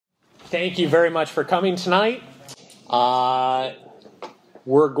Thank you very much for coming tonight.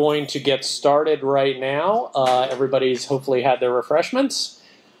 We're going to get started right now. Everybody's hopefully had their refreshments.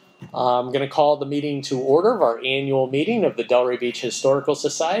 I'm going to call the meeting to order of our annual meeting of the Delray Beach Historical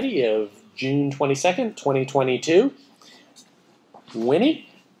Society of June 22nd, 2022. Winnie?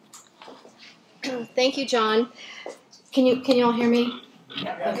 Thank you, John. Can you all hear me?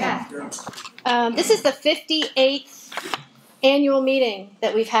 Yeah. Okay. This is the 58th annual meeting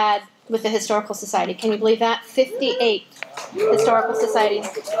that we've had with the Historical Society. Can you believe that? 58th Historical Society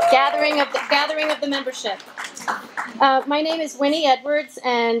gathering of the membership. My name is Winnie Edwards,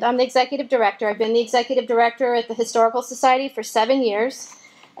 and I'm the executive director. I've been the executive director at the Historical Society for 7 years,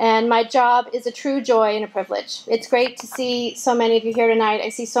 and my job is a true joy and a privilege. It's great to see so many of you here tonight. I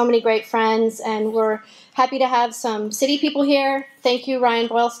see so many great friends, and we're happy to have some city people here. Thank you, Ryan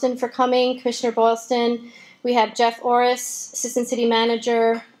Boylston, for coming, Commissioner Boylston. We have Jeff Orris, Assistant City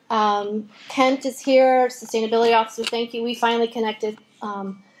Manager. Kent is here, Sustainability Officer. Thank you. We finally connected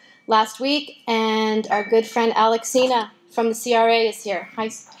last week. And our good friend Alexina from the CRA is here. Hi.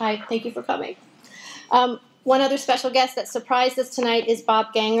 Thank you for coming. One other special guest that surprised us tonight is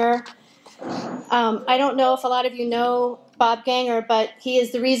Bob Ganger. I don't know if a lot of you know Bob Ganger, but he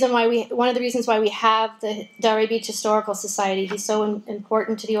is one of the reasons why we have the Delray Beach Historical Society. He's so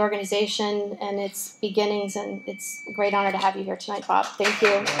important to the organization and its beginnings, and it's a great honor to have you here tonight, Bob. Thank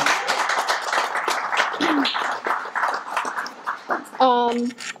you.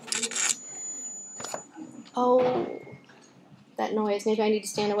 Oh, that noise. Maybe I need to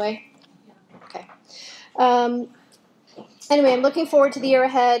stand away. Okay. Anyway, I'm looking forward to the year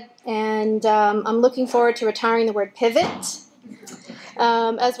ahead, and I'm looking forward to retiring the word pivot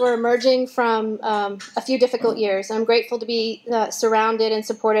as we're emerging from a few difficult years. I'm grateful to be surrounded and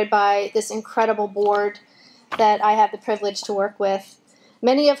supported by this incredible board that I have the privilege to work with,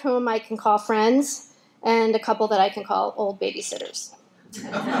 many of whom I can call friends, and a couple that I can call old babysitters.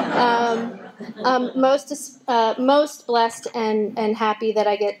 Most blessed and happy that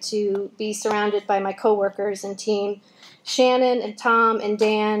I get to be surrounded by my coworkers and team. Shannon and Tom and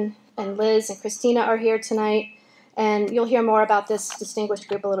Dan and Liz and Christina are here tonight, and you'll hear more about this distinguished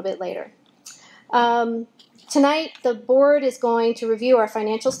group a little bit later. Tonight, the board is going to review our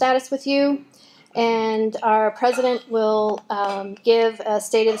financial status with you, and our president will give a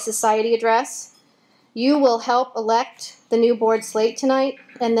State of the Society address. You will help elect the new board slate tonight,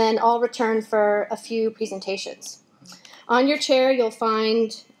 and then I'll return for a few presentations. On your chair, you'll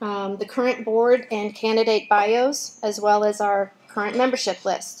find the current board and candidate bios, as well as our current membership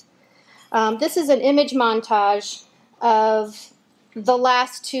list. This is an image montage of the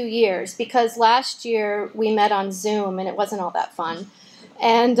last 2 years, because last year we met on Zoom and it wasn't all that fun.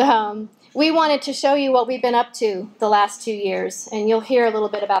 And we wanted to show you what we've been up to the last 2 years, and you'll hear a little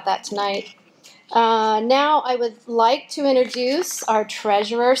bit about that tonight. Now I would like to introduce our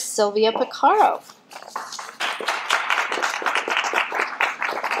treasurer, Sylvia Piccaro.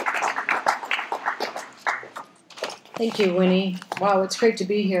 Thank you, Winnie. Wow, it's great to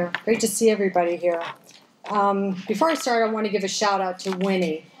be here. Great to see everybody here. Before I start, I want to give a shout out to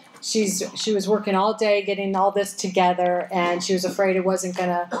Winnie. She was working all day getting all this together, and she was afraid it wasn't going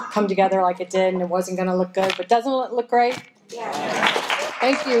to come together like it did, and it wasn't going to look good. But doesn't it look great? Yeah.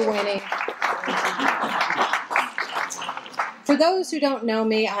 Thank you, Winnie. For those who don't know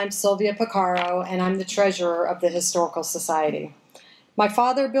me, I'm Sylvia Piccaro, and I'm the treasurer of the Historical Society. My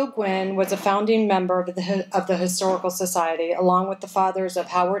father, Bill Gwynn, was a founding member of the Historical Society, along with the fathers of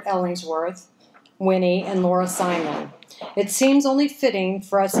Howard Ellingsworth, Winnie, and Laura Simon. It seems only fitting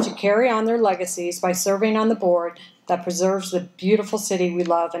for us to carry on their legacies by serving on the board that preserves the beautiful city we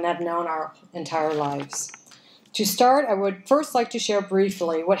love and have known our entire lives. To start, I would first like to share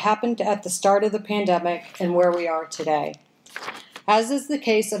briefly what happened at the start of the pandemic and where we are today. As is the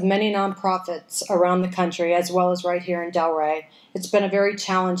case of many nonprofits around the country, as well as right here in Delray, it's been a very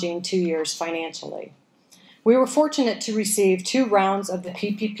challenging 2 years financially. We were fortunate to receive 2 rounds of the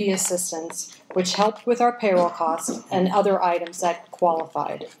PPP assistance, which helped with our payroll costs and other items that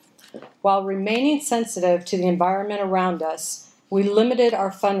qualified. While remaining sensitive to the environment around us, we limited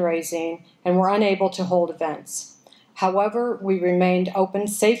our fundraising and were unable to hold events. However, we remained open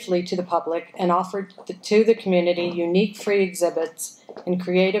safely to the public and offered to the community unique free exhibits and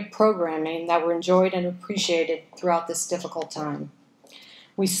creative programming that were enjoyed and appreciated throughout this difficult time.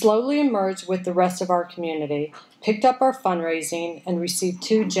 We slowly emerged with the rest of our community, picked up our fundraising, and received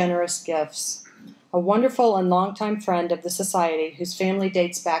 2 generous gifts. A wonderful and longtime friend of the Society, whose family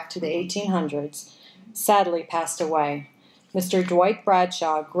dates back to the 1800s, sadly passed away. Mr. Dwight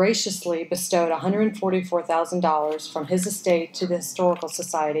Bradshaw graciously bestowed $144,000 from his estate to the Historical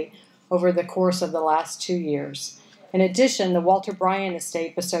Society over the course of the last 2 years. In addition, the Walter Bryan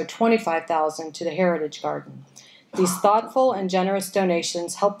Estate bestowed $25,000 to the Heritage Garden. These thoughtful and generous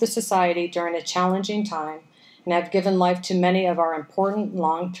donations help the Society during a challenging time and have given life to many of our important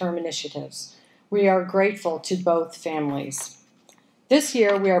long-term initiatives. We are grateful to both families. This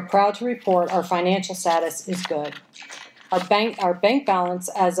year, we are proud to report our financial status is good. Our bank balance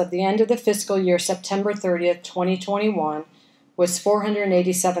as of the end of the fiscal year, September 30th, 2021, was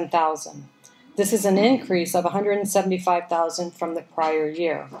 $487,000. This is an increase of $175,000 from the prior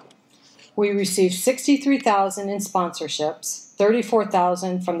year. We received $63,000 in sponsorships,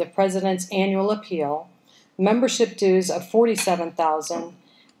 $34,000 from the President's annual appeal, membership dues of $47,000,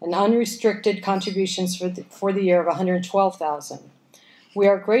 and unrestricted contributions for the year of $112,000. We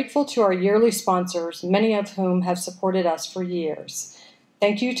are grateful to our yearly sponsors, many of whom have supported us for years.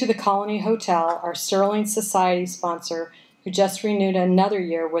 Thank you to the Colony Hotel, our Sterling Society sponsor, who just renewed another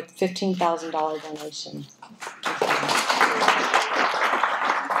year with $15,000 donation.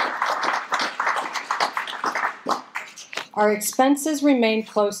 Our expenses remained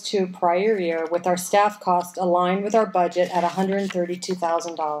close to prior year, with our staff cost aligned with our budget at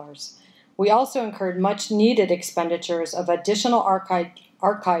 $132,000. We also incurred much-needed expenditures of additional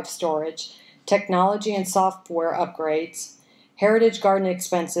archive storage, technology and software upgrades, Heritage Garden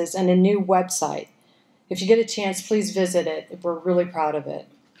expenses, and a new website. If you get a chance, please visit it. We're really proud of it.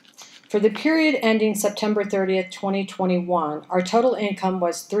 For the period ending September 30th, 2021, our total income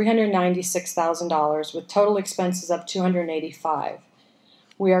was $396,000 with total expenses of $285,000.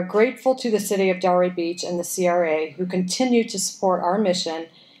 We are grateful to the City of Delray Beach and the CRA who continue to support our mission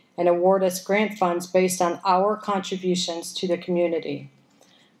and award us grant funds based on our contributions to the community.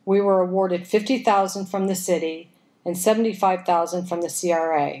 We were awarded $50,000 from the city and $75,000 from the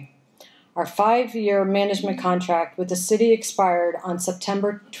CRA. Our 5-year management contract with the city expired on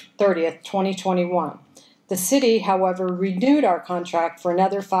September 30th, 2021. The city, however, renewed our contract for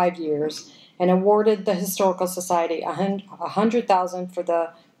another 5 years and awarded the Historical Society $100,000 for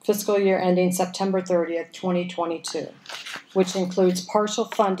the fiscal year ending September 30th, 2022, which includes partial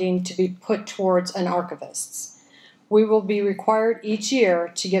funding to be put towards an archivist. We will be required each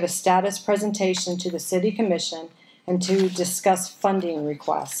year to give a status presentation to the City Commission and to discuss funding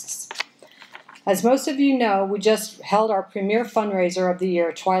requests. As most of you know, we just held our premier fundraiser of the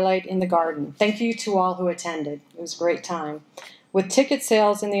year, Twilight in the Garden. Thank you to all who attended. It was a great time. With ticket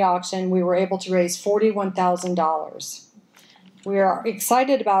sales in the auction, we were able to raise $41,000. We are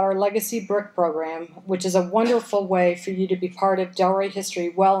excited about our Legacy Brick program, which is a wonderful way for you to be part of Delray history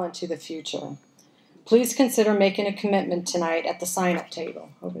well into the future. Please consider making a commitment tonight at the sign-up table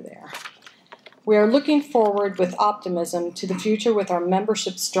over there. We are looking forward with optimism to the future with our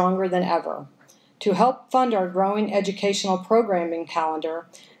membership stronger than ever. To help fund our growing educational programming calendar,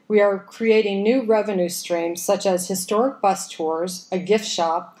 we are creating new revenue streams such as historic bus tours, a gift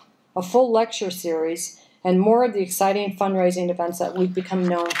shop, a full lecture series, and more of the exciting fundraising events that we've become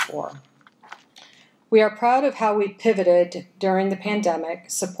known for. We are proud of how we pivoted during the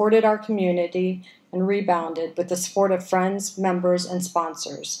pandemic, supported our community, and rebounded with the support of friends, members, and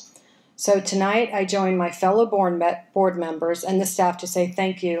sponsors. So tonight, I join my fellow board members and the staff to say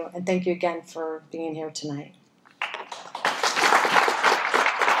thank you, and thank you again for being here tonight.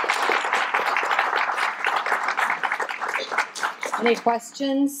 Any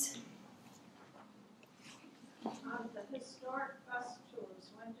questions? The historic bus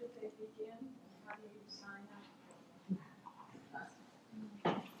tours, when do they begin? How do you sign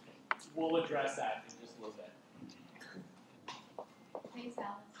up? We'll address that in just a little bit. Thanks,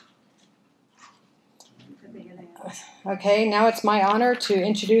 Alice. Okay, now it's my honor to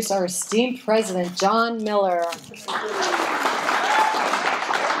introduce our esteemed president, John Miller.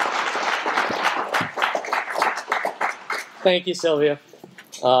 Thank you, Sylvia.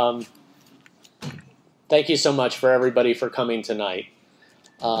 Thank you so much for everybody for coming tonight.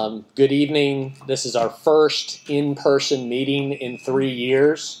 Good evening. This is our first in-person meeting in 3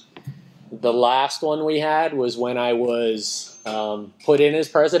 years. The last one we had was when I was put in as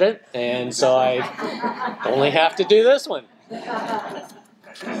president, and so I only have to do this one.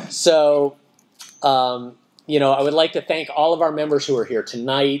 So, you know, I would like to thank all of our members who are here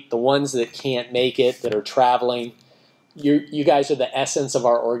tonight, the ones that can't make it, that are traveling. You guys are the essence of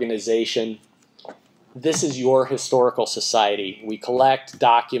our organization. This is your historical society. We collect,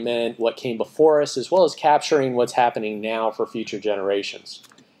 document what came before us, as well as capturing what's happening now for future generations.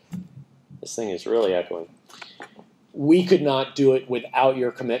 This thing is really echoing. We could not do it without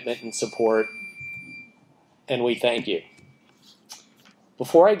your commitment and support, and we thank you.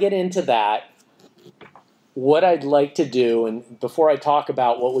 Before I get into that, what I'd like to do, and before I talk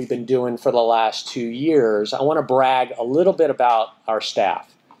about what we've been doing for the last 2 years, I want to brag a little bit about our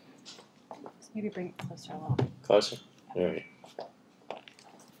staff. Maybe bring it closer a little. Closer? All right.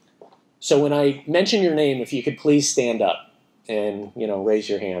 So when I mention your name, if you could please stand up and, raise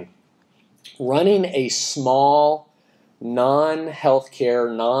your hand. Running a small,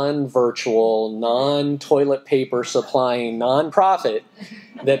 non-healthcare, non-virtual, non-toilet paper supplying nonprofit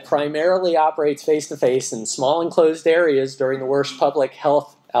that primarily operates face-to-face in small enclosed areas during the worst public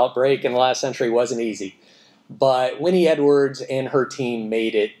health outbreak in the last century wasn't easy. But Winnie Edwards and her team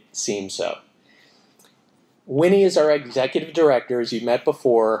made it seem so. Winnie is our executive director, as you met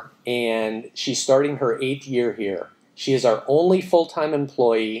before, and she's starting her 8th year here. She is our only full-time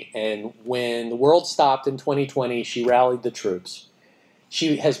employee, and when the world stopped in 2020, she rallied the troops.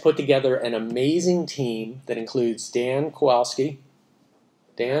 She has put together an amazing team that includes Dan Kowalski.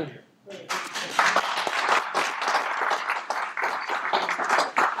 Dan?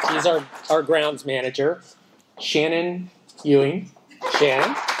 She's our grounds manager. Shannon Ewing.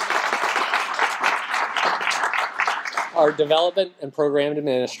 Shannon. Our development and program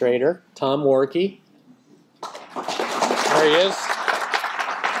administrator, Tom Warkey. There he is.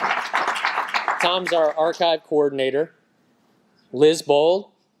 Tom's our archive coordinator. Liz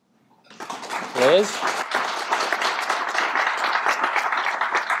Bold. Liz.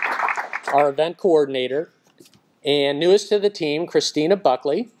 Our event coordinator. And newest to the team, Christina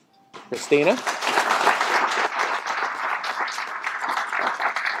Buckley. Christina.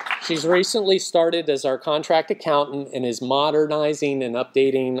 She's recently started as our contract accountant and is modernizing and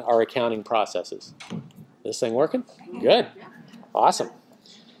updating our accounting processes. This thing working? Good. Awesome.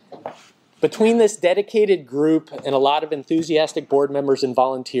 Between this dedicated group and a lot of enthusiastic board members and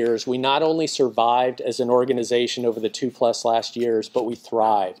volunteers, we not only survived as an organization over the 2+ last years, but we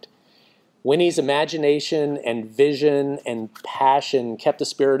thrived. Winnie's imagination and vision and passion kept the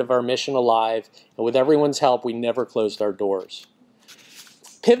spirit of our mission alive, and with everyone's help, we never closed our doors.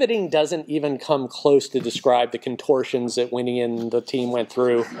 Pivoting doesn't even come close to describe the contortions that Winnie and the team went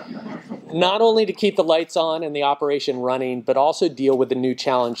through, not only to keep the lights on and the operation running, but also deal with the new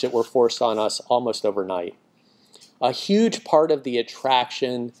challenge that were forced on us almost overnight. A huge part of the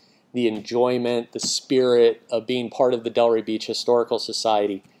attraction, the enjoyment, the spirit of being part of the Delray Beach Historical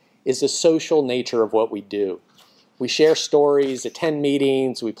Society is the social nature of what we do. We share stories, attend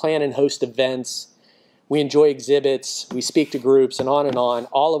meetings, we plan and host events, we enjoy exhibits, we speak to groups, and on,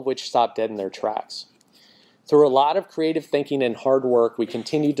 all of which stop dead in their tracks. Through a lot of creative thinking and hard work, we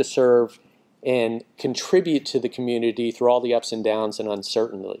continue to serve and contribute to the community through all the ups and downs and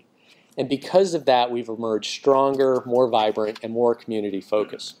uncertainty. And because of that, we've emerged stronger, more vibrant, and more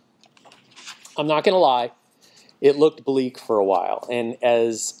community-focused. I'm not going to lie, it looked bleak for a while. And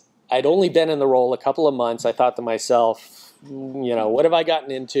as I'd only been in the role a couple of months, I thought to myself, what have I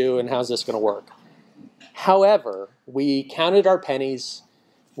gotten into and how's this going to work? However, we counted our pennies,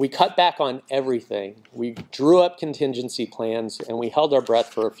 we cut back on everything, we drew up contingency plans, and we held our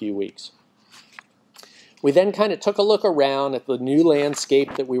breath for a few weeks. We then kind of took a look around at the new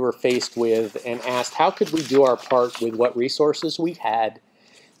landscape that we were faced with and asked how could we do our part with what resources we had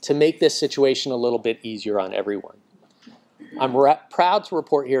to make this situation a little bit easier on everyone. I'm proud to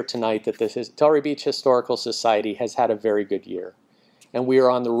report here tonight that the Delray Beach Historical Society has had a very good year. And we are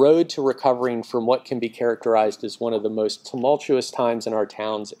on the road to recovering from what can be characterized as one of the most tumultuous times in our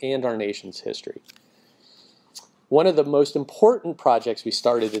town's and our nation's history. One of the most important projects we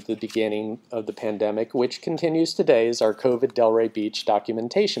started at the beginning of the pandemic, which continues today, is our COVID Delray Beach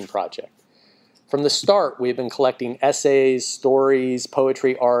documentation project. From the start, we've been collecting essays, stories,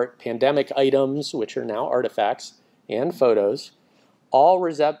 poetry, art, pandemic items, which are now artifacts, and photos, all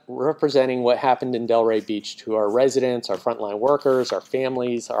representing what happened in Delray Beach to our residents, our frontline workers, our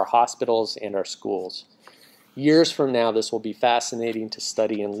families, our hospitals, and our schools. Years from now, this will be fascinating to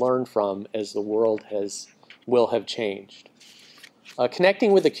study and learn from as the world will have changed.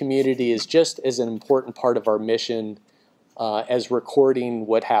 Connecting with the community is just as an important part of our mission as recording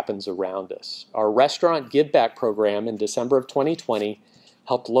what happens around us. Our restaurant give back program in December of 2020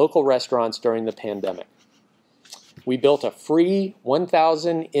 helped local restaurants during the pandemic. We built a free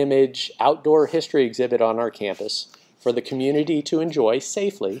 1,000 image outdoor history exhibit on our campus for the community to enjoy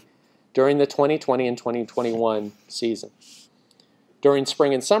safely during the 2020 and 2021 season. During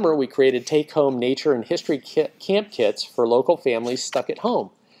spring and summer, we created take-home nature and history camp kits for local families stuck at home,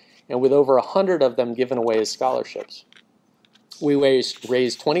 and with over 100 of them given away as scholarships. We raised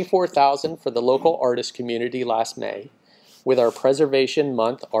 $24,000 for the local artist community last May with our Preservation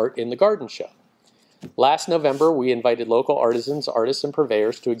Month Art in the Garden show. Last November, we invited local artisans, artists, and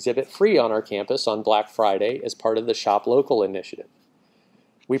purveyors to exhibit free on our campus on Black Friday as part of the Shop Local initiative.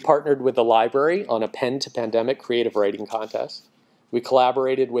 We partnered with the library on a Pen to Pandemic creative writing contest. We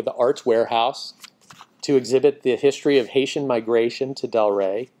collaborated with the Arts Warehouse to exhibit the history of Haitian migration to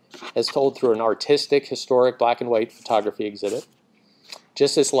Delray, as told through an artistic, historic black and white photography exhibit.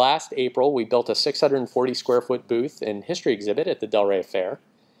 Just this last April, we built a 640 square foot booth and history exhibit at the Delray Fair.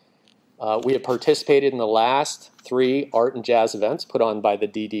 We have participated in the last 3 art and jazz events put on by the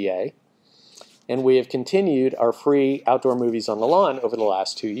DDA, and we have continued our free outdoor movies on the lawn over the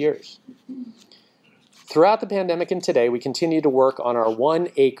last 2 years. Throughout the pandemic and today, we continue to work on our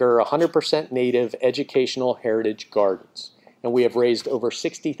 1-acre, 100% native educational heritage gardens, and we have raised over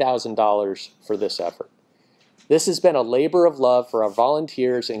 $60,000 for this effort. This has been a labor of love for our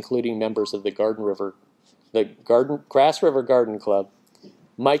volunteers, including members of the Grass River Garden Club,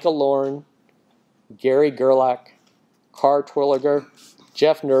 Michael Lorne, Gary Gerlach, Carr Twilliger,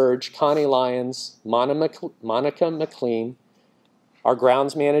 Jeff Nurge, Connie Lyons, Monica McLean, our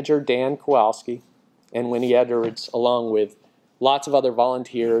grounds manager, Dan Kowalski, and Winnie Edwards, along with lots of other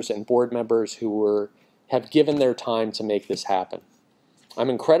volunteers and board members who have given their time to make this happen. I'm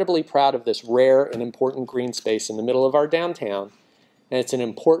incredibly proud of this rare and important green space in the middle of our downtown, and it's an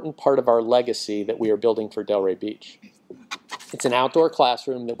important part of our legacy that we are building for Delray Beach. It's an outdoor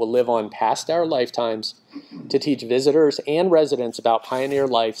classroom that will live on past our lifetimes to teach visitors and residents about pioneer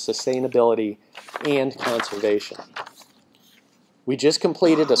life, sustainability, and conservation. We just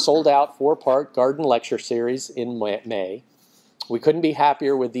completed a sold-out 4-part garden lecture series in May. We couldn't be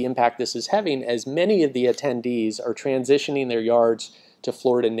happier with the impact this is having, as many of the attendees are transitioning their yards to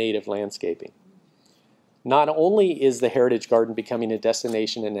Florida native landscaping. Not only is the Heritage Garden becoming a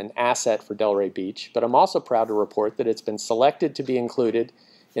destination and an asset for Delray Beach, but I'm also proud to report that it's been selected to be included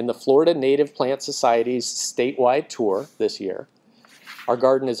in the Florida Native Plant Society's statewide tour this year. Our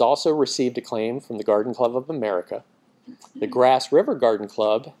garden has also received acclaim from the Garden Club of America. The Grass River Garden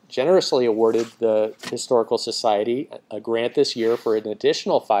Club generously awarded the Historical Society a grant this year for an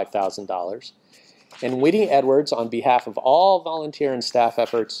additional $5,000. And Winnie Edwards, on behalf of all volunteer and staff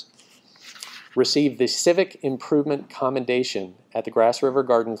efforts, received the Civic Improvement Commendation at the Grass River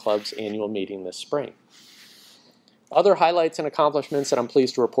Garden Club's annual meeting this spring. Other highlights and accomplishments that I'm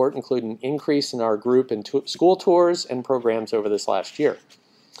pleased to report include an increase in our group and school tours and programs over this last year.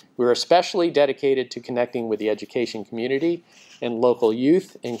 We're especially dedicated to connecting with the education community and local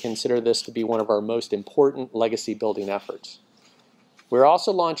youth, and consider this to be one of our most important legacy building efforts. We're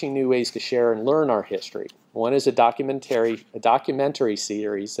also launching new ways to share and learn our history. One is a documentary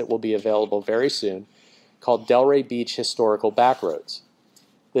series that will be available very soon called Delray Beach Historical Backroads.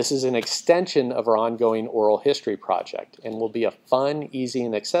 This is an extension of our ongoing oral history project and will be a fun, easy,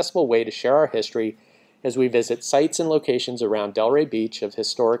 and accessible way to share our history as we visit sites and locations around Delray Beach of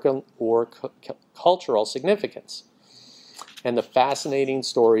historical or cultural significance and the fascinating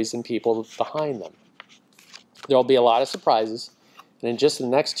stories and people behind them. There will be a lot of surprises, and in just the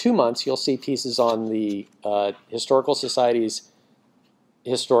next 2 months, you'll see pieces on the Historical Society's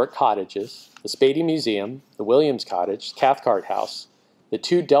historic cottages, the Spady Museum, the Williams Cottage, Cathcart House, the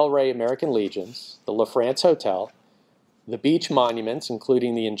 2 Delray American Legions, the La France Hotel, the beach monuments,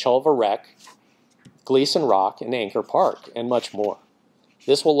 including the Inchulva Wreck, Gleason Rock, and Anchor Park, and much more.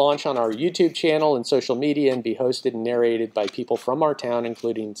 This will launch on our YouTube channel and social media and be hosted and narrated by people from our town,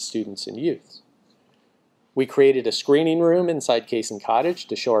 including students and youth. We created a screening room inside Cason Cottage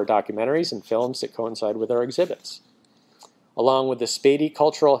to show our documentaries and films that coincide with our exhibits. Along with the Spady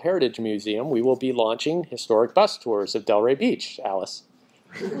Cultural Heritage Museum, we will be launching historic bus tours of Delray Beach, Alice.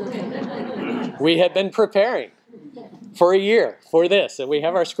 We have been preparing for a year for this, and we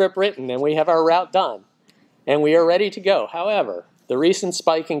have our script written, and we have our route done, and we are ready to go. However, the recent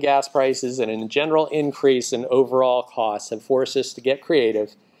spike in gas prices and a general increase in overall costs have forced us to get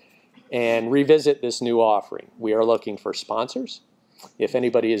creative and revisit this new offering. We are looking for sponsors. If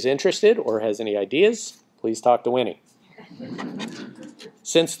anybody is interested or has any ideas, please talk to Winnie.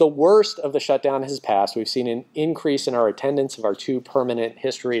 Since the worst of the shutdown has passed, we've seen an increase in our attendance of our 2 permanent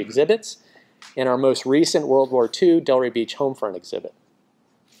history exhibits and our most recent World War II Delray Beach Homefront exhibit.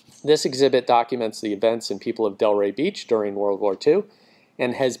 This exhibit documents the events and people of Delray Beach during World War II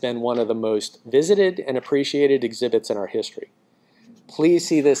and has been one of the most visited and appreciated exhibits in our history. Please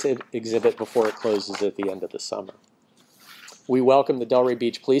see this exhibit before it closes at the end of the summer. We welcome the Delray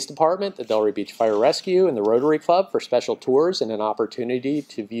Beach Police Department, the Delray Beach Fire Rescue, and the Rotary Club for special tours and an opportunity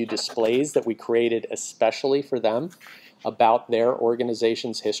to view displays that we created especially for them about their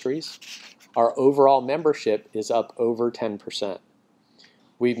organization's histories. Our overall membership is up over 10%.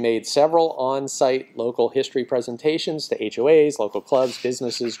 We've made several on-site local history presentations to HOAs, local clubs,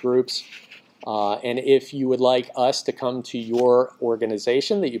 businesses, groups. And if you would like us to come to your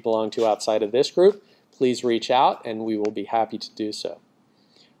organization that you belong to outside of this group, please reach out and we will be happy to do so.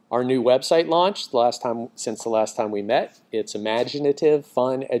 Our new website launched since the last time we met. It's imaginative,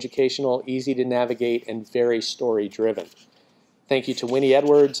 fun, educational, easy to navigate, and very story-driven. Thank you to Winnie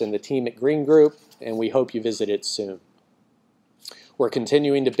Edwards and the team at Green Group, and we hope you visit it soon. We're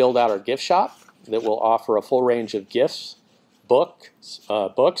continuing to build out our gift shop that will offer a full range of gifts, books,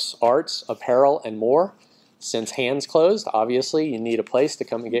 arts, apparel, and more. Since hands closed, obviously, you need a place to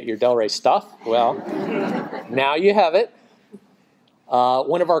come and get your Delray stuff. Well, now you have it.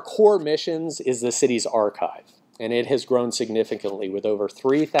 One of our core missions is the city's archive, and it has grown significantly with over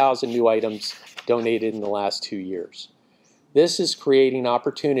 3,000 new items donated in the last 2 years. This is creating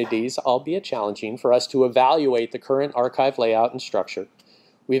opportunities, albeit challenging, for us to evaluate the current archive layout and structure.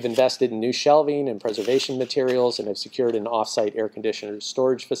 We've invested in new shelving and preservation materials and have secured an off-site air-conditioned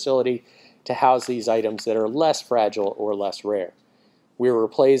storage facility to house these items that are less fragile or less rare. We're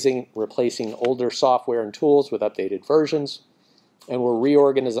replacing older software and tools with updated versions, and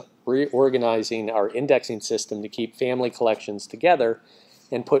we're reorganizing our indexing system to keep family collections together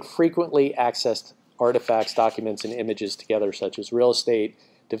and put frequently accessed artifacts, documents, and images together, such as real estate,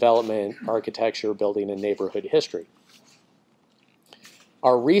 development, architecture, building, and neighborhood history.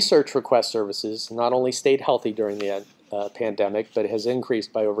 Our research request services not only stayed healthy during the pandemic, but has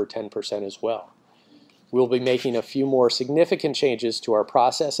increased by over 10% as well. We'll be making a few more significant changes to our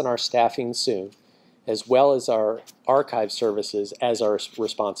process and our staffing soon, as well as our archive services as our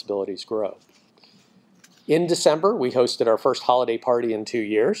responsibilities grow. In December, we hosted our first holiday party in 2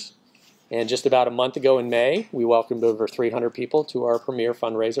 years. And just about a month ago in May, we welcomed over 300 people to our premier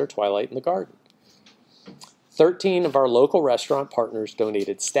fundraiser, Twilight in the Garden. 13 of our local restaurant partners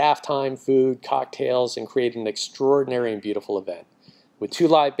donated staff time, food, cocktails, and created an extraordinary and beautiful event. With 2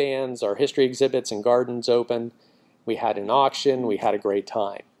 live bands, our history exhibits and gardens open, we had an auction, we had a great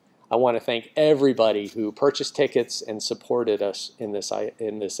time. I want to thank everybody who purchased tickets and supported us in this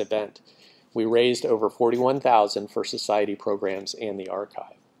event. We raised over $41,000 for society programs and the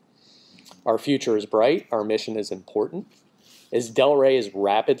archive. Our future is bright. Our mission is important. As Delray is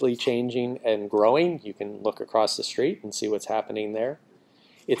rapidly changing and growing, you can look across the street and see what's happening there.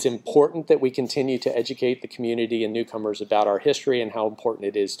 It's important that we continue to educate the community and newcomers about our history and how important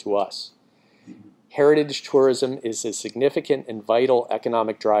it is to us. Heritage tourism is a significant and vital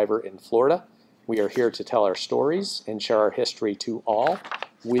economic driver in Florida. We are here to tell our stories and share our history to all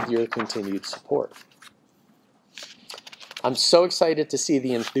with your continued support. I'm so excited to see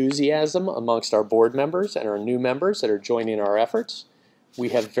the enthusiasm amongst our board members and our new members that are joining our efforts. We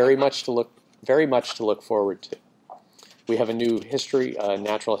have very much to look forward to. We have a new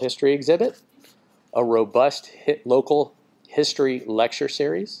natural history exhibit, a robust local history lecture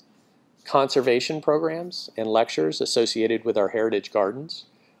series, conservation programs and lectures associated with our heritage gardens,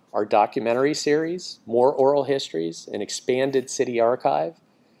 our documentary series, more oral histories, an expanded city archive,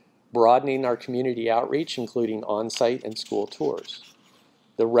 broadening our community outreach, including on-site and school tours.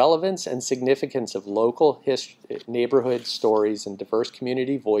 The relevance and significance of local neighborhood stories and diverse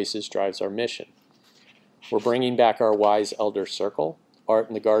community voices drives our mission. We're bringing back our Wise Elder Circle, Art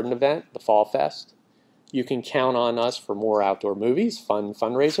in the Garden event, the Fall Fest. You can count on us for more outdoor movies, fun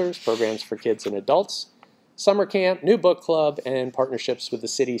fundraisers, programs for kids and adults, summer camp, new book club, and partnerships with the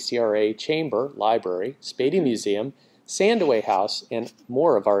City CRA Chamber, Library, Spady Museum, Sandaway House, and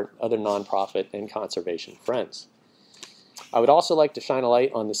more of our other nonprofit and conservation friends. I would also like to shine a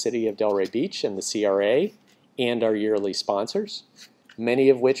light on the City of Delray Beach and the CRA and our yearly sponsors, many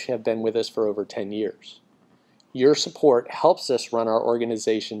of which have been with us for over 10 years. Your support helps us run our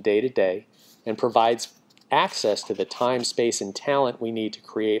organization day to day and provides access to the time, space, and talent we need to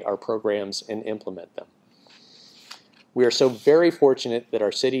create our programs and implement them. We are so very fortunate that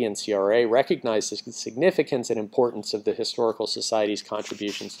our city and CRA recognize the significance and importance of the Historical Society's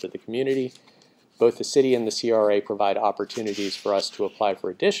contributions to the community. Both the city and the CRA provide opportunities for us to apply for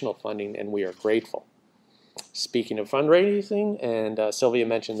additional funding, and we are grateful. Speaking of fundraising, and Sylvia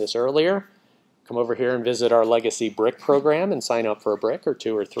mentioned this earlier, come over here and visit our Legacy Brick program and sign up for a brick or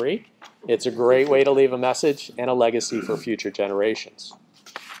 2 or 3. It's a great way to leave a message and a legacy for future generations.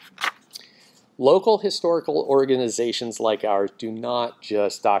 Local historical organizations like ours do not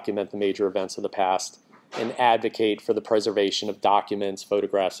just document the major events of the past and advocate for the preservation of documents,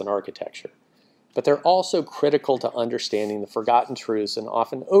 photographs, and architecture, but they're also critical to understanding the forgotten truths and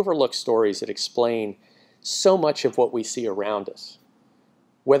often overlooked stories that explain so much of what we see around us.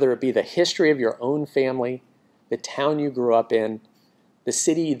 Whether it be the history of your own family, the town you grew up in, the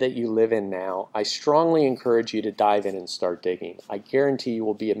city that you live in now, I strongly encourage you to dive in and start digging. I guarantee you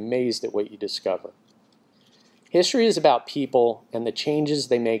will be amazed at what you discover. History is about people and the changes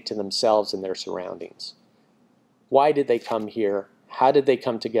they make to themselves and their surroundings. Why did they come here? How did they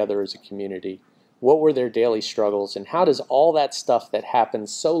come together as a community? What were their daily struggles? And how does all that stuff that happened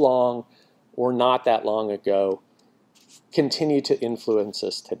so long or not that long ago continue to influence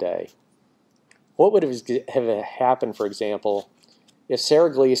us today? What would have happened, for example, if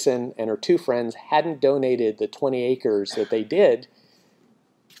Sarah Gleason and her two friends hadn't donated the 20 acres that they did,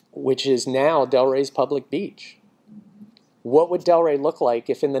 which is now Delray's public beach? What would Delray look like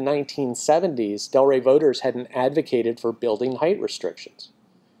if in the 1970s Delray voters hadn't advocated for building height restrictions?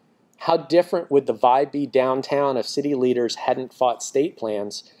 How different would the vibe be downtown if city leaders hadn't fought state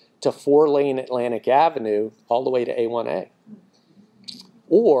plans to 4-lane Atlantic Avenue all the way to A1A?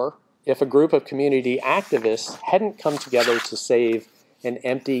 Or if a group of community activists hadn't come together to save an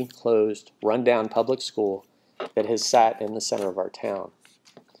empty, closed, rundown public school that has sat in the center of our town?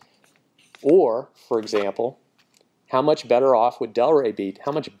 Or, for example, how much better off would Delray be?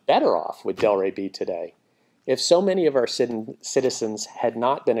 How much better off would Delray be today if so many of our citizens had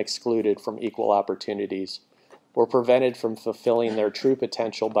not been excluded from equal opportunities or prevented from fulfilling their true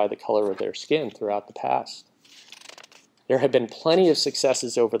potential by the color of their skin throughout the past? There have been plenty of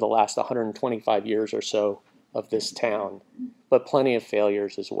successes over the last 125 years or so of this town, but plenty of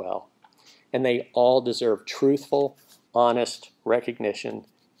failures as well. And they all deserve truthful, honest recognition,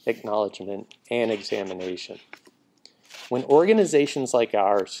 acknowledgement, and examination. When organizations like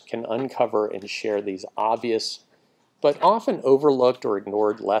ours can uncover and share these obvious, but often overlooked or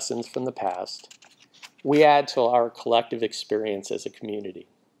ignored lessons from the past, we add to our collective experience as a community.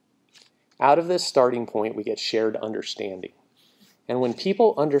 Out of this starting point, we get shared understanding. And when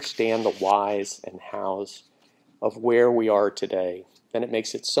people understand the whys and hows of where we are today, then it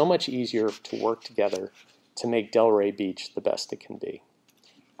makes it so much easier to work together to make Delray Beach the best it can be.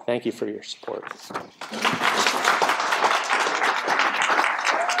 Thank you for your support.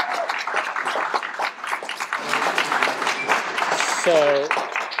 So,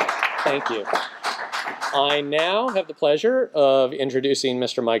 thank you. I now have the pleasure of introducing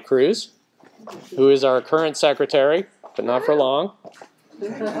Mr. Mike Cruz, who is our current secretary, but not for long,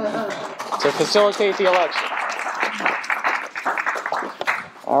 to facilitate the election.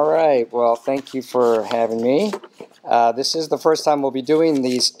 All right, well, thank you for having me. This is the first time we'll be doing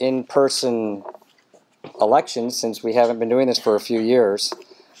these in-person elections since we haven't been doing this for a few years.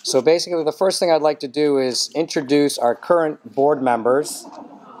 So basically, the first thing I'd like to do is introduce our current board members.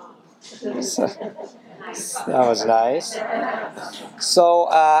 So, that was nice. So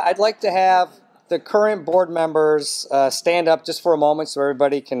I'd like to have the current board members stand up just for a moment so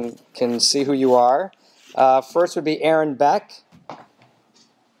everybody can see who you are. First would be Aaron Beck,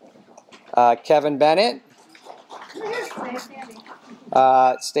 Kevin Bennett.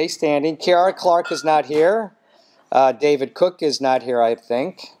 Stay standing. Kiara Clark is not here. David Cook is not here, I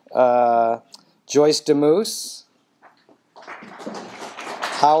think. Joyce DeMoose.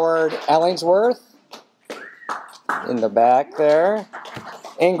 Howard Ellingsworth in the back there.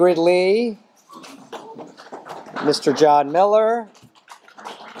 Ingrid Lee. Mr. John Miller.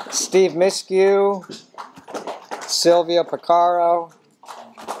 Steve Miskew. Sylvia Picaro.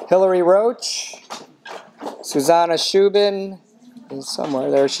 Hillary Roach. Susanna Shubin is somewhere.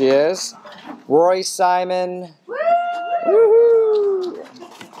 There she is. Roy Simon. Woohoo!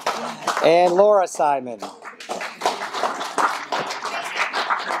 And Laura Simon.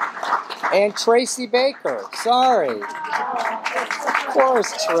 And Tracy Baker. Sorry. Of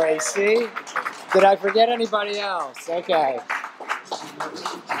course, Tracy. Did I forget anybody else? Okay.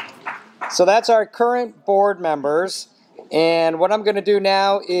 So that's our current board members. And what I'm going to do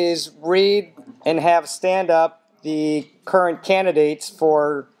now is read and have stand up the current candidates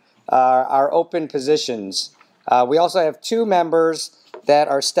for our open positions. We also have two members that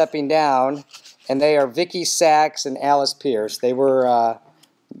are stepping down, and they are Vicki Sachs and Alice Pierce. They were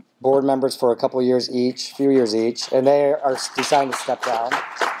board members for a few years each, and they are deciding to step down.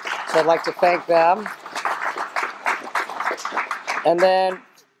 So I'd like to thank them. And then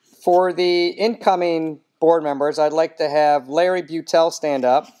for the incoming board members, I'd like to have Larry Butel stand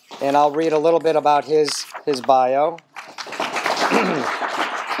up, and I'll read a little bit about his bio.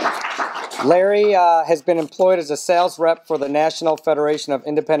 Larry has been employed as a sales rep for the National Federation of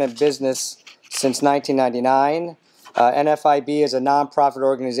Independent Business since 1999. NFIB is a nonprofit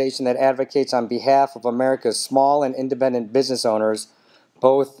organization that advocates on behalf of America's small and independent business owners,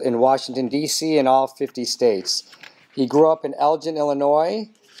 both in Washington, D.C. and all 50 states. He grew up in Elgin, Illinois,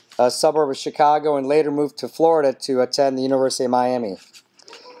 a suburb of Chicago, and later moved to Florida to attend the University of Miami.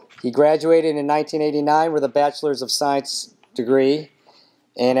 He graduated in 1989 with a Bachelor's of Science degree,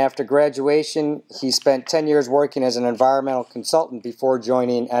 and after graduation, he spent 10 years working as an environmental consultant before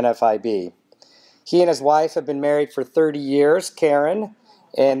joining NFIB. He and his wife have been married for 30 years, Karen,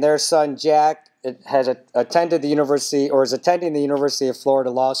 and their son Jack has attended the university, or is attending the University of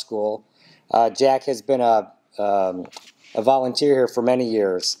Florida Law School. Jack has been a volunteer here for many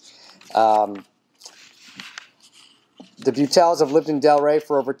years. The Butels have lived in Delray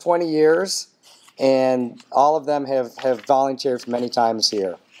for over 20 years, and all of them have volunteered many times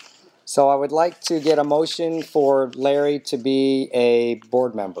here. So I would like to get a motion for Larry to be a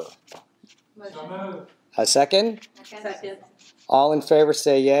board member. Motion. A second? Second. All in favor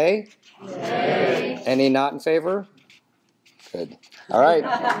say yay. Yay. Any not in favor? Good. All right.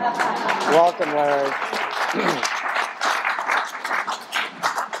 Welcome, Larry.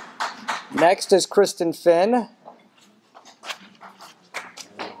 Next is Kristen Finn.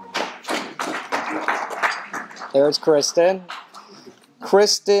 There's Kristen.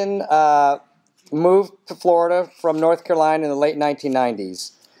 Kristen moved to Florida from North Carolina in the late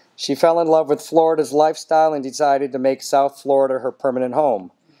 1990s. She fell in love with Florida's lifestyle and decided to make South Florida her permanent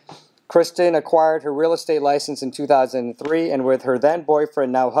home. Kristen acquired her real estate license in 2003, and with her then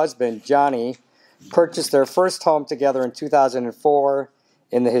boyfriend, now husband, Johnny, purchased their first home together in 2004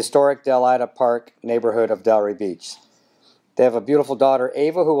 in the historic Del Ida Park neighborhood of Delray Beach. They have a beautiful daughter,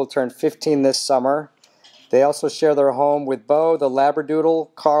 Ava, who will turn 15 this summer. They also share their home with Bo, the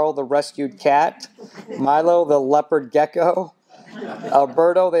Labradoodle, Carl, the rescued cat, Milo, the leopard gecko,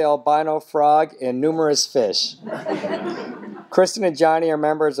 Alberto, the albino frog, and numerous fish. Kristen and Johnny are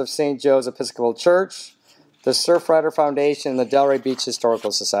members of St. Joe's Episcopal Church, the Surfrider Foundation, and the Delray Beach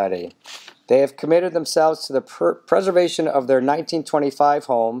Historical Society. They have committed themselves to the preservation of their 1925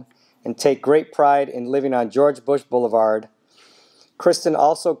 home and take great pride in living on George Bush Boulevard. Kristen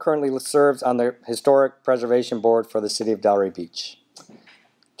also currently serves on the Historic Preservation Board for the City of Delray Beach.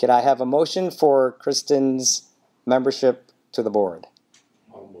 Can I have a motion for Kristen's membership to the board?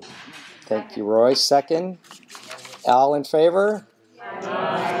 Thank you, Roy. Second. All in favor?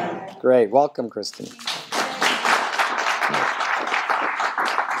 Aye. Great. Welcome, Kristen.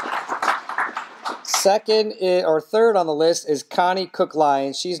 Second or third on the list is Connie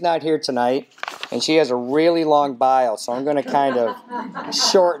Cook-Lyons. She's not here tonight, and she has a really long bio, so I'm going to kind of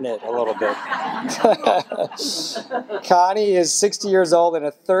shorten it a little bit. Connie is 60 years old and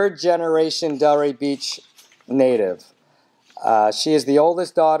a third-generation Delray Beach native. She is the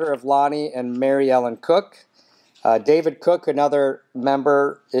oldest daughter of Lonnie and Mary Ellen Cook. David Cook, another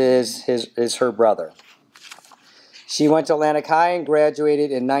member, is her brother. She went to Atlantic High and graduated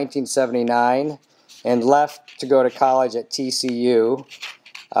in 1979 and left to go to college at TCU.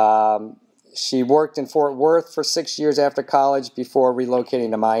 She worked in Fort Worth for 6 years after college before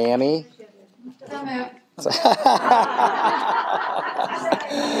relocating to Miami.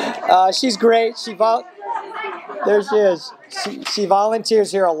 She's great. There she is. She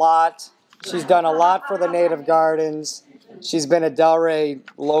volunteers here a lot. She's done a lot for the Native Gardens. She's been a Delray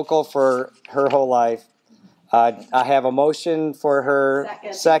local for her whole life. I have a motion for her.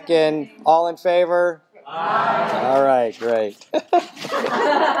 Second. All in favor? Aye. All right, great.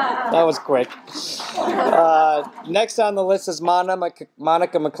 That was quick. Next on the list is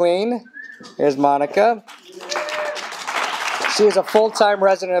Monica McLean. Here's Monica. She is a full-time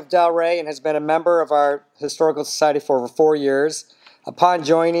resident of Delray and has been a member of our Historical Society for over 4 years. Upon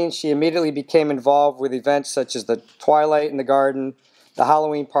joining, she immediately became involved with events such as the Twilight in the Garden, the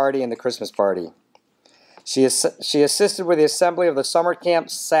Halloween party, and the Christmas party. She assisted with the assembly of the summer camp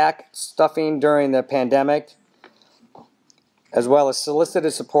sack stuffing during the pandemic, as well as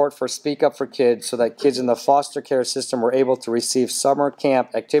solicited support for Speak Up for Kids so that kids in the foster care system were able to receive summer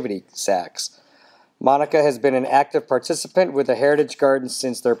camp activity sacks. Monica has been an active participant with the Heritage Gardens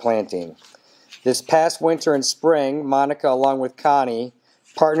since their planting. This past winter and spring, Monica, along with Connie,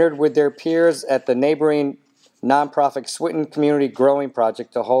 partnered with their peers at the neighboring nonprofit Swinton Community Growing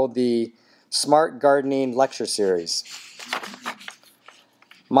Project to hold the Smart Gardening Lecture Series.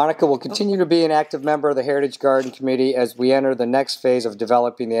 Monica will continue to be an active member of the Heritage Garden Committee as we enter the next phase of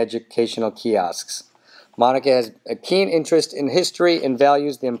developing the educational kiosks. Monica has a keen interest in history and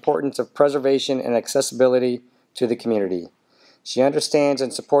values the importance of preservation and accessibility to the community. She understands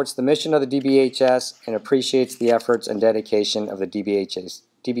and supports the mission of the DBHS and appreciates the efforts and dedication of the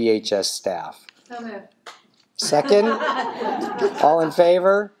DBHS staff. So moved. Second? All in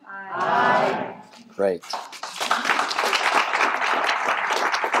favor? Aye. Great.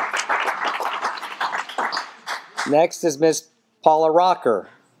 Next is Miss Paula Rocker.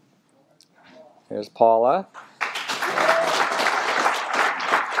 Here's Paula.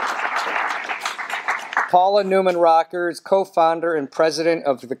 Paula Newman Rocker is co-founder and president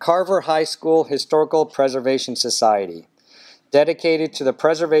of the Carver High School Historical Preservation Society, dedicated to the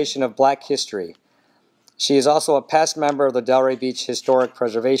preservation of Black history. She is also a past member of the Delray Beach Historic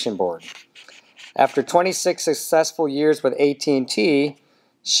Preservation Board. After 26 successful years with AT&T,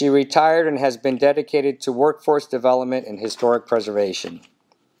 she retired and has been dedicated to workforce development and historic preservation.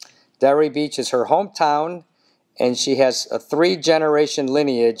 Delray Beach is her hometown, and she has a 3-generation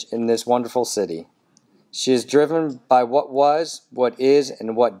lineage in this wonderful city. She is driven by what was, what is,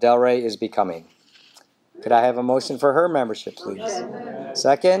 and what Delray is becoming. Could I have a motion for her membership, please?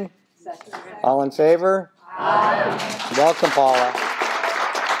 Second? All in favor? Aye. Welcome, Paula.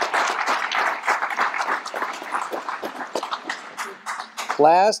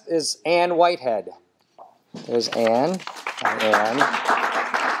 Last is Ann Whitehead. There's Ann.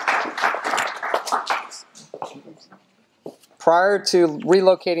 Prior to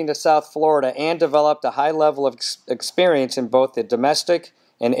relocating to South Florida, Ann developed a high level of experience in both the domestic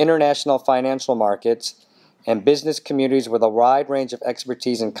and international financial markets and business communities with a wide range of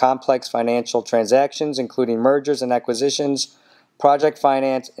expertise in complex financial transactions, including mergers and acquisitions, project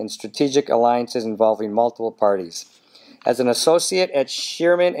finance, and strategic alliances involving multiple parties. As an associate at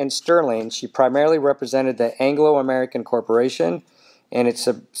Shearman and Sterling, she primarily represented the Anglo-American Corporation and its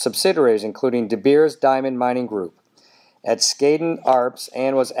subsidiaries, including De Beers Diamond Mining Group. At Skadden Arps,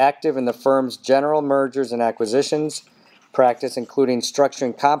 Ann was active in the firm's general mergers and acquisitions practice, including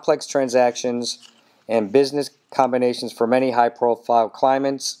structuring complex transactions and business combinations for many high-profile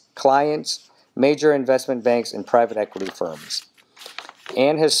clients, major investment banks, and private equity firms.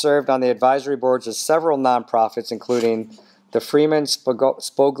 Ann has served on the advisory boards of several nonprofits, including the Freeman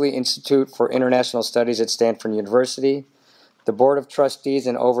Spogli Institute for International Studies at Stanford University, the Board of Trustees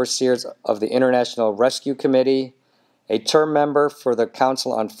and Overseers of the International Rescue Committee, a term member for the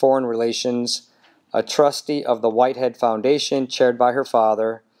Council on Foreign Relations, a trustee of the Whitehead Foundation, chaired by her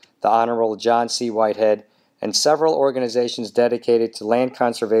father, the Honorable John C. Whitehead, and several organizations dedicated to land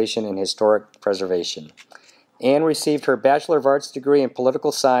conservation and historic preservation. Ann received her Bachelor of Arts degree in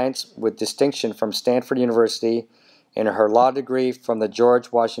Political Science with distinction from Stanford University and her law degree from the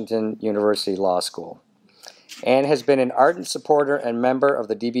George Washington University Law School. Ann has been an ardent supporter and member of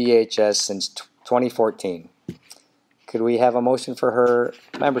the DBHS since 2014. Could we have a motion for her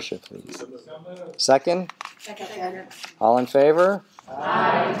membership, please? Second? Second. All in favor?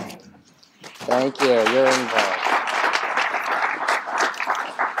 Aye. Thank you. You're involved.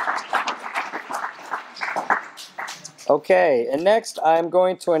 Okay, and next I'm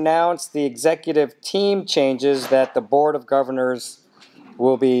going to announce the executive team changes that the Board of Governors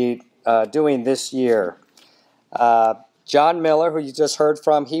will be doing this year. John Miller, who you just heard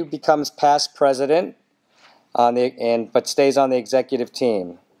from, he becomes past president but stays on the executive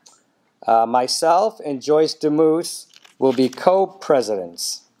team. Myself and Joyce DeMoose will be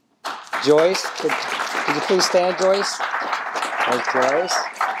co-presidents. Joyce, could you please stand, Joyce? Thanks, Joyce.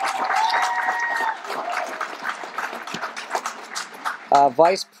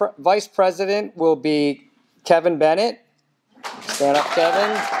 Vice President will be Kevin Bennett. Stand up,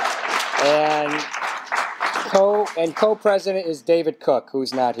 Kevin. And co-president is David Cook,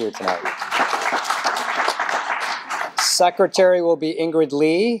 who's not here tonight. Secretary will be Ingrid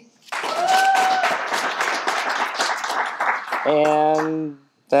Lee. And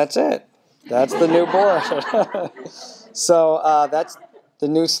that's it. That's the new board. So that's the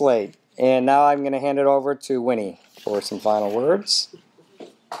new slate. And now I'm going to hand it over to Winnie for some final words.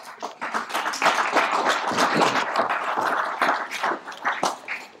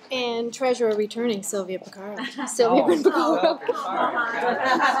 And treasurer returning, Sylvia Picaro. Sylvia Picaro.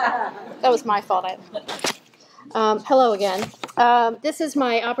 That was my fault. Hello again. This is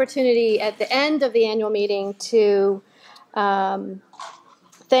my opportunity at the end of the annual meeting to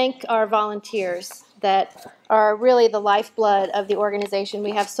thank our volunteers that are really the lifeblood of the organization.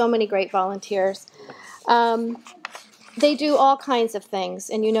 We have so many great volunteers. They do all kinds of things,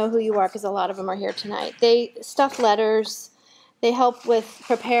 and you know who you are because a lot of them are here tonight. They stuff letters. They help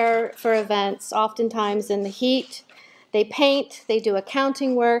prepare for events, oftentimes in the heat. They paint. They do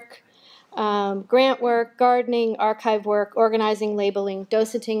accounting work, grant work, gardening, archive work, organizing, labeling,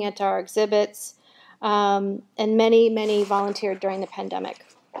 docenting at our exhibits, and many, many volunteered during the pandemic.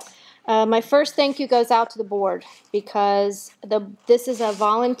 My first thank you goes out to the board because this is a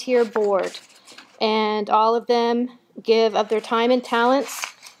volunteer board, and all of them give of their time and talents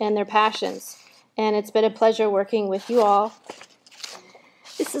and their passions. And it's been a pleasure working with you all.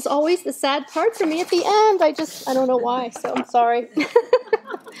 This is always the sad part for me at the end. I don't know why, so I'm sorry.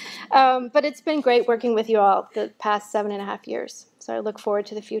 But it's been great working with you all the past 7.5 years. So I look forward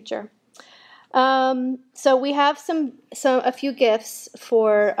to the future. So we have a few gifts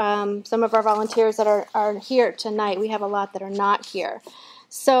for some of our volunteers that are here tonight. We have a lot that are not here.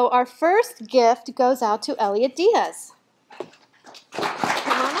 So our first gift goes out to Elliot Diaz. Come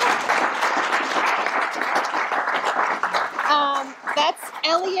on up. That's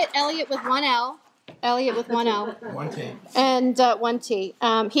Elliot with one L. Elliot with one L. One T. And one T.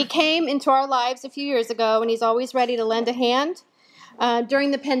 He came into our lives a few years ago, and he's always ready to lend a hand.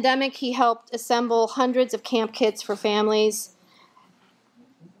 During the pandemic, he helped assemble hundreds of camp kits for families.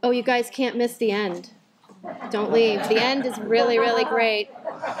 Oh, you guys can't miss the end. Don't leave. The end is really, really great.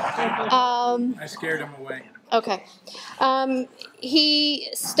 I scared him away. Okay. He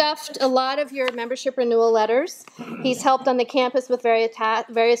stuffed a lot of your membership renewal letters. He's helped on the campus with various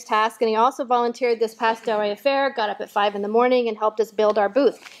tasks, and he also volunteered this past Delray Affair, got up at 5 in the morning, and helped us build our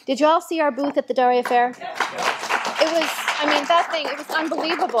booth. Did you all see our booth at the Delray Affair? It was, it was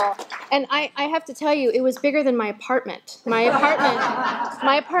unbelievable. And I have to tell you, it was bigger than my apartment. My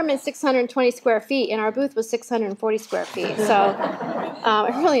apartment is 620 square feet, and our booth was 640 square feet. So I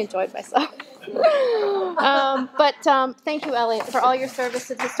really enjoyed myself. But thank you, Elliot, for all your service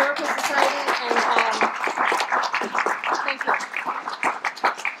to the Historical Society, and thank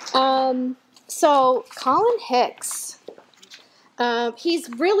you. So Colin Hicks, he's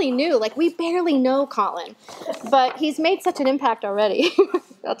really new. Like, we barely know Colin, but he's made such an impact already.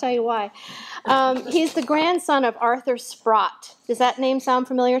 I'll tell you why. He's the grandson of Arthur Sprott. Does that name sound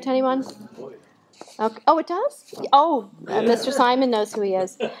familiar to anyone? Okay. Oh, it does? Oh, Mr. Simon knows who he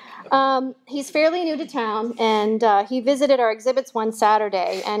is. He's fairly new to town, and he visited our exhibits one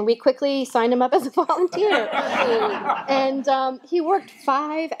Saturday, and we quickly signed him up as a volunteer. And he worked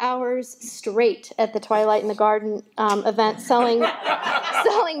 5 hours straight at the Twilight in the Garden event selling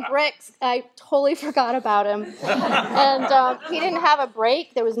bricks. I totally forgot about him. And he didn't have a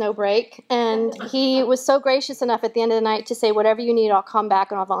break. There was no break. And he was so gracious enough at the end of the night to say, whatever you need, I'll come back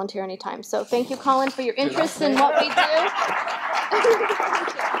and I'll volunteer anytime. So thank you, Colin, for your interest in what we do. Thank you.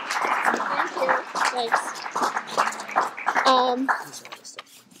 Thanks.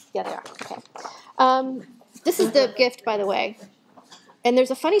 Yeah, they are. Okay. This is the gift, by the way. And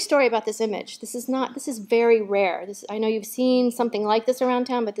there's a funny story about this image. This is very rare. I know you've seen something like this around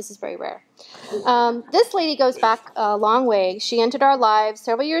town, but this is very rare. This lady goes back a long way. She entered our lives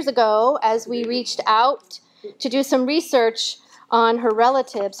several years ago as we reached out to do some research on her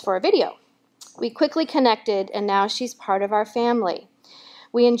relatives for a video. We quickly connected, and now she's part of our family.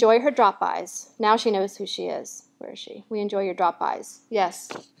 We enjoy her drop-bys. Now she knows who she is. Where is she? We enjoy your drop-bys. Yes.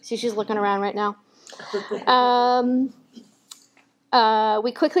 See, she's looking around right now.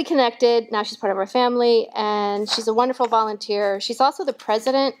 We quickly connected. Now she's part of our family, and she's a wonderful volunteer. She's also the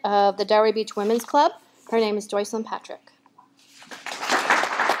president of the Delray Beach Women's Club. Her name is Joycelyn Patrick.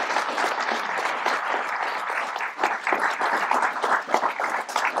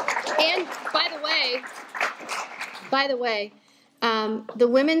 And by the way, the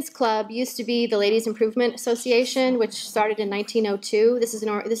Women's Club used to be the Ladies Improvement Association, which started in 1902. This is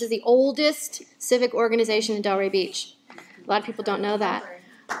the oldest civic organization in Delray Beach. A lot of people don't know that.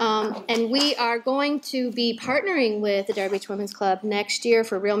 And we are going to be partnering with the Delray Beach Women's Club next year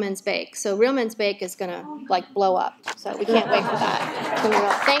for Real Men's Bake. So Real Men's Bake is going to blow up. So we can't wait for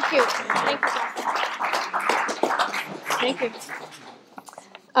that. Thank you. Thank you.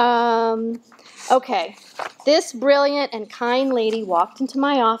 Okay. This brilliant and kind lady walked into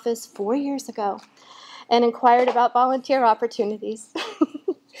my office 4 years ago and inquired about volunteer opportunities.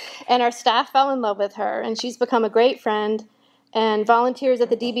 And our staff fell in love with her, and she's become a great friend and volunteers at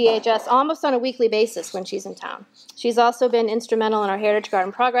the DBHS almost on a weekly basis when she's in town. She's also been instrumental in our Heritage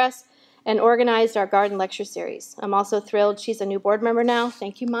Garden Progress and organized our garden lecture series. I'm also thrilled she's a new board member now.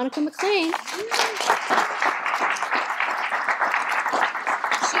 Thank you, Monica McLean.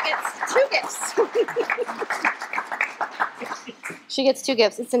 She gets 2 gifts. She gets 2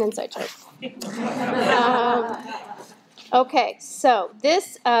 gifts. It's an inside joke. Okay, so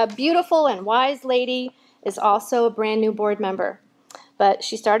this beautiful and wise lady is also a brand new board member. But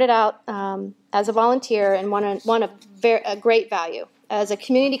she started out as a volunteer and one of a great value. As a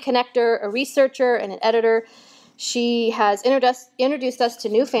community connector, a researcher, and an editor, she has introduced us to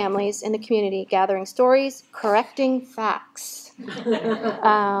new families in the community, gathering stories, correcting facts,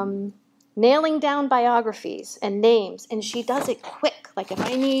 nailing down biographies and names, and she does it quick. Like if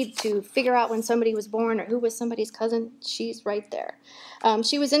I need to figure out when somebody was born or who was somebody's cousin, she's right there.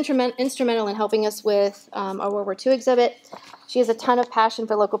 She was instrumental in helping us with our World War II exhibit. She has a ton of passion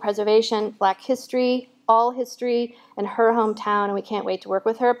for local preservation, Black history, all history in her hometown, and we can't wait to work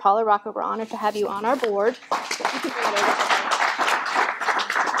with her. Paula Rocco, we're honored to have you on our board. You can bring it over to her.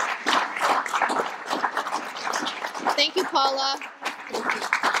 Thank you, Paula.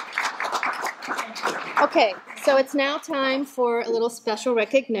 Okay, so it's now time for a little special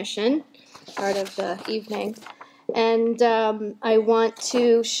recognition, part of the evening. And I want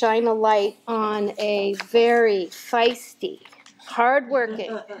to shine a light on a very feisty,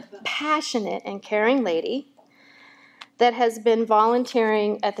 hardworking, passionate, and caring lady that has been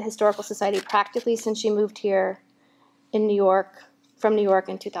volunteering at the Historical Society practically since she moved here in New York, from New York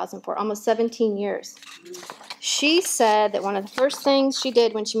in 2004, almost 17 years. She said that one of the first things she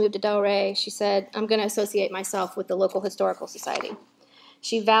did when she moved to Delray, she said, I'm going to associate myself with the local Historical Society.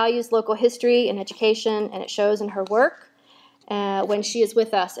 She values local history and education, and it shows in her work when she is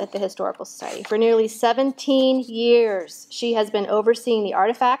with us at the Historical Society. For nearly 17 years, she has been overseeing the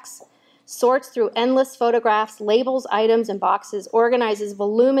artifacts, sorts through endless photographs, labels items in boxes, organizes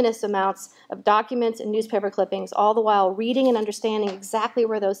voluminous amounts of documents and newspaper clippings, all the while reading and understanding exactly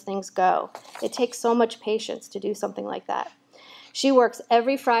where those things go. It takes so much patience to do something like that. She works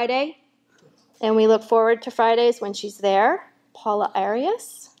every Friday, and we look forward to Fridays when she's there. Paula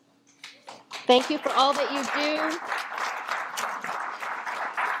Arias, thank you for all that you do.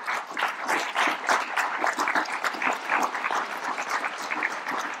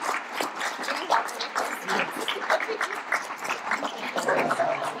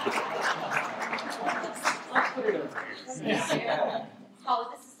 Paula,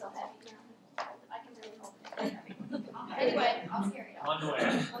 this is so heavy. I can really hold it. Anyway, I'll carry it. On the way.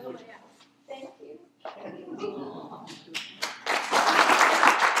 Thank you.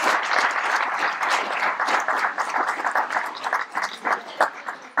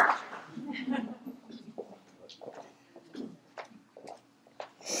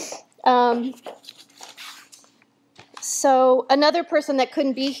 So another person that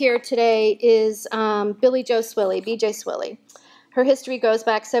couldn't be here today is Billie Jo Swilley, BJ Swilley. Her history goes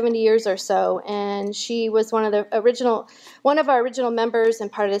back 70 years or so, and she was one of our original members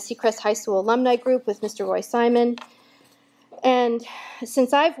and part of the Seacrest High School alumni group with Mr. Roy Simon. And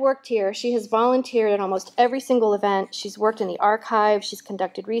since I've worked here, she has volunteered at almost every single event. She's worked in the archive. She's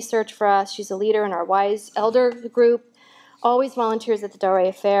conducted research for us. She's a leader in our Wise Elder group, always volunteers at the Delray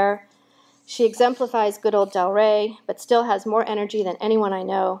Affair. She exemplifies good old Delray, but still has more energy than anyone I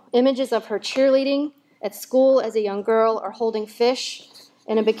know. Images of her cheerleading at school as a young girl or holding fish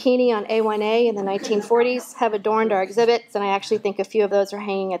in a bikini on A1A in the 1940s have adorned our exhibits, and I actually think a few of those are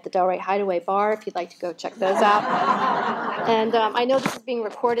hanging at the Delray Hideaway Bar if you'd like to go check those out. And I know this is being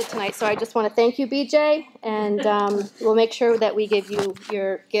recorded tonight, so I just want to thank you, BJ, and we'll make sure that we give you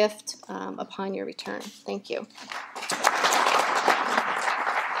your gift upon your return. Thank you.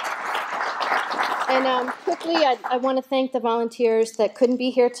 And quickly, I want to thank the volunteers that couldn't be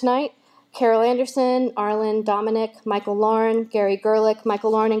here tonight. Carol Anderson, Arlen Dominic, Michael Lauren, Gary Gerlich.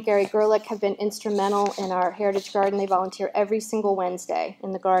 Michael Lauren and Gary Gerlich have been instrumental in our Heritage Garden. They volunteer every single Wednesday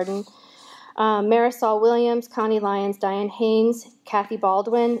in the garden. Marisol Williams, Connie Lyons, Diane Haynes, Kathy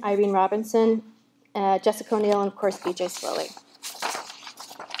Baldwin, Irene Robinson, Jessica O'Neill, and of course, BJ Swilley.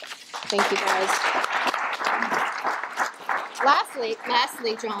 Thank you, guys.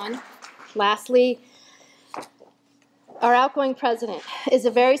 Lastly, our outgoing president is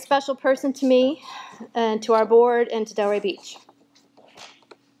a very special person to me and to our board and to Delray Beach.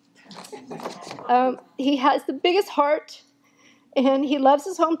 He has the biggest heart, and he loves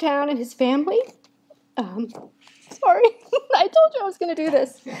his hometown and his family. Sorry, I told you I was going to do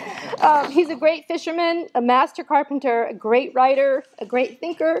this. He's a great fisherman, a master carpenter, a great writer, a great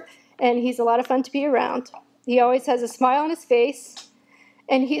thinker, and he's a lot of fun to be around. He always has a smile on his face,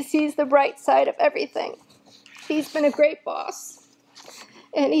 and he sees the bright side of everything. He's been a great boss,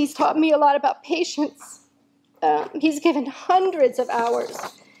 and he's taught me a lot about patience. He's given hundreds of hours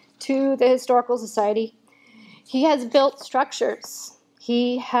to the Historical Society. He has built structures.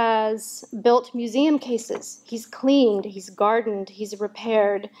 He has built museum cases. He's cleaned, he's gardened, he's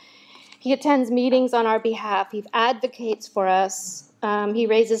repaired. He attends meetings on our behalf. He advocates for us. He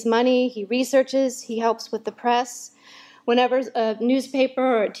raises money, he researches, he helps with the press. Whenever a newspaper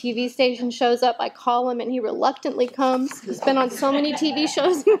or a TV station shows up, I call him and he reluctantly comes. He's been on so many TV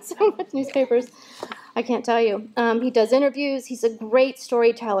shows and so much newspapers. I can't tell you. He does interviews. He's a great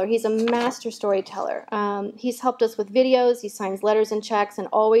storyteller. He's a master storyteller. He's helped us with videos. He signs letters and checks and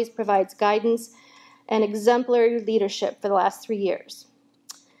always provides guidance and exemplary leadership for the last 3 years.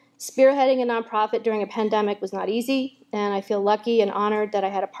 Spearheading a nonprofit during a pandemic was not easy, and I feel lucky and honored that I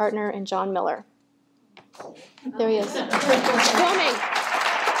had a partner in John Miller. There he is. Filming.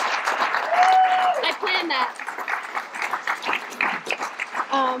 I planned that.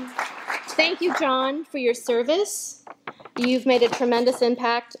 Thank you, John, for your service. You've made a tremendous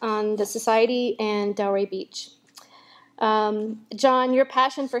impact on the society and Delray Beach. John, your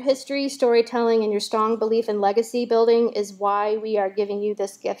passion for history, storytelling, and your strong belief in legacy building is why we are giving you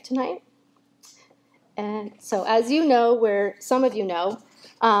this gift tonight. And so, as you know, where some of you know,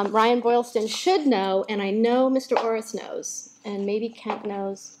 Ryan Boylston should know, and I know Mr. Orris knows, and maybe Kent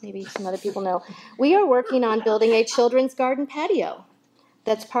knows, maybe some other people know. We are working on building a children's garden patio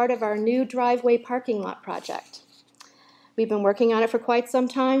that's part of our new driveway parking lot project. We've been working on it for quite some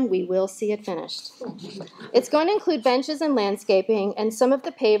time. We will see it finished. It's going to include benches and landscaping, and some of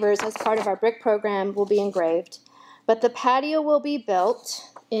the pavers as part of our brick program will be engraved. But the patio will be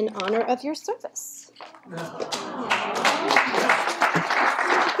built in honor of your service. You have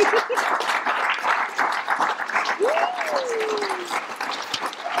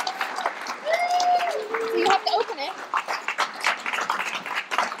to open it.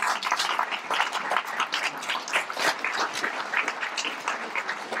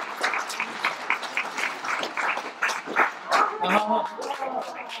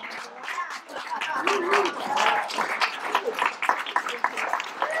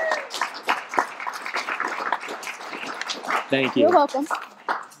 Thank you. You're welcome.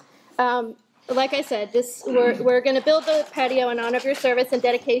 Like I said, we're going to build the patio in honor of your service and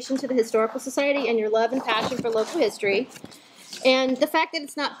dedication to the Historical Society and your love and passion for local history. And the fact that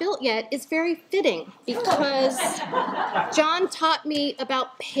it's not built yet is very fitting because John taught me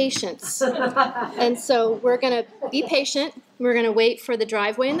about patience. And so we're going to be patient. We're going to wait for the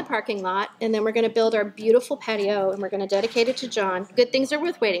driveway and the parking lot, and then we're going to build our beautiful patio, and we're going to dedicate it to John. Good things are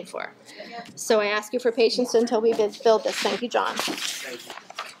worth waiting for. So I ask you for patience until we build this. Thank you, John. Thank you.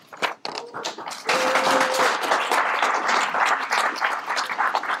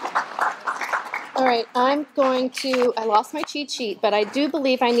 All right, I lost my cheat sheet, but I do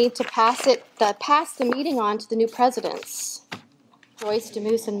believe I need to pass the meeting on to the new presidents. Joyce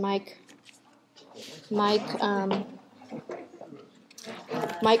DeMoose and Mike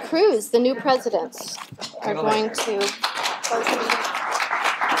Cruz, the new presidents, are going to close the meeting.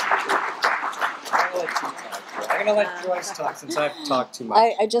 I'm going to let Joyce talk since I've talked too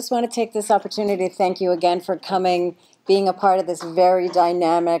much. I just want to take this opportunity to thank you again for coming, being a part of this very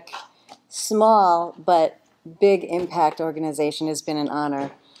dynamic, small but big impact organization. Has been an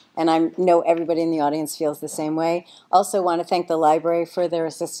honor. And I know everybody in the audience feels the same way. Also want to thank the library for their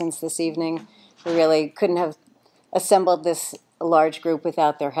assistance this evening. We really couldn't have assembled this large group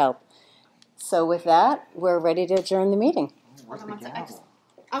without their help. So with that, we're ready to adjourn the meeting.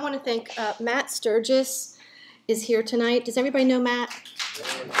 I want to thank Matt Sturgis is here tonight. Does everybody know Matt?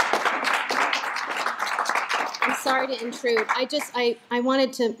 I'm sorry to intrude. I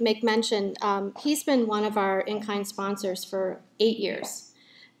wanted to make mention, he's been one of our in-kind sponsors for 8 years.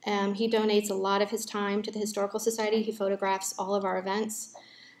 He donates a lot of his time to the Historical Society. He photographs all of our events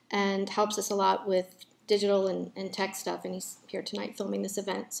and helps us a lot with digital and tech stuff, and he's here tonight filming this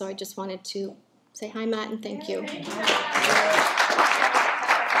event. So I just wanted to say hi, Matt, and thank you.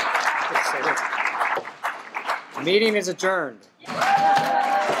 The meeting is adjourned.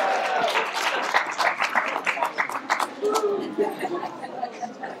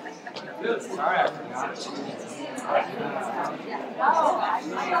 Sorry, I forgot.